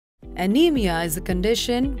Anemia is a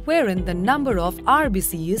condition wherein the number of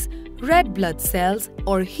RBCs, red blood cells,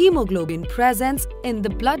 or hemoglobin presence in the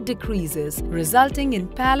blood decreases, resulting in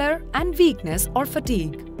pallor and weakness or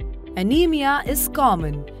fatigue. Anemia is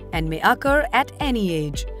common and may occur at any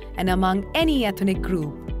age and among any ethnic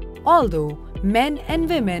group. Although men and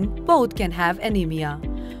women both can have anemia,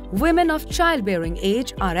 women of childbearing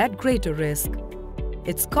age are at greater risk.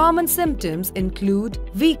 Its common symptoms include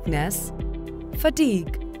weakness,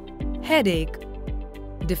 fatigue, headache,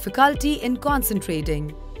 difficulty in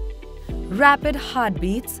concentrating, rapid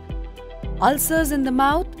heartbeats, ulcers in the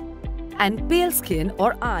mouth, and pale skin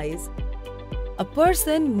or eyes. A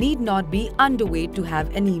person need not be underweight to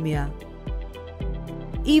have anemia.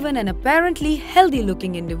 Even an apparently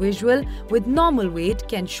healthy-looking individual with normal weight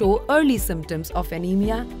can show early symptoms of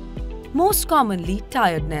anemia, most commonly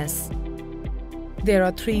tiredness. There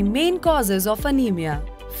are three main causes of anemia.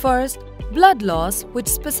 First, blood loss, which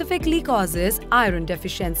specifically causes iron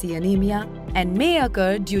deficiency anemia and may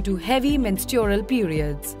occur due to heavy menstrual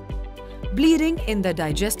periods. Bleeding in the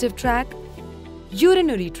digestive tract,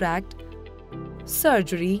 urinary tract,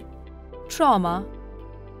 surgery, trauma,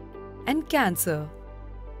 and cancer.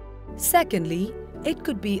 Secondly, it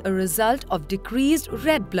could be a result of decreased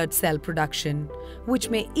red blood cell production, which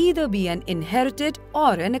may either be an inherited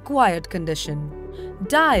or an acquired condition.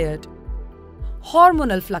 Diet,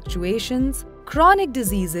 hormonal fluctuations, chronic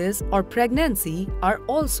diseases, or pregnancy are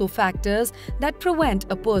also factors that prevent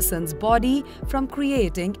a person's body from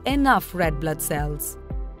creating enough red blood cells.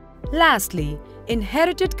 Lastly,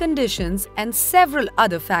 inherited conditions and several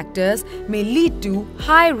other factors may lead to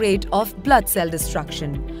high rate of blood cell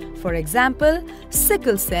destruction. For example,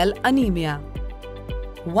 sickle cell anemia.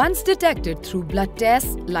 Once detected through blood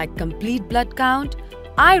tests like complete blood count,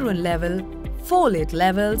 iron level, folate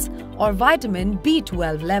levels, or vitamin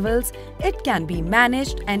B12 levels, it can be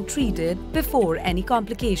managed and treated before any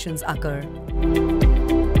complications occur.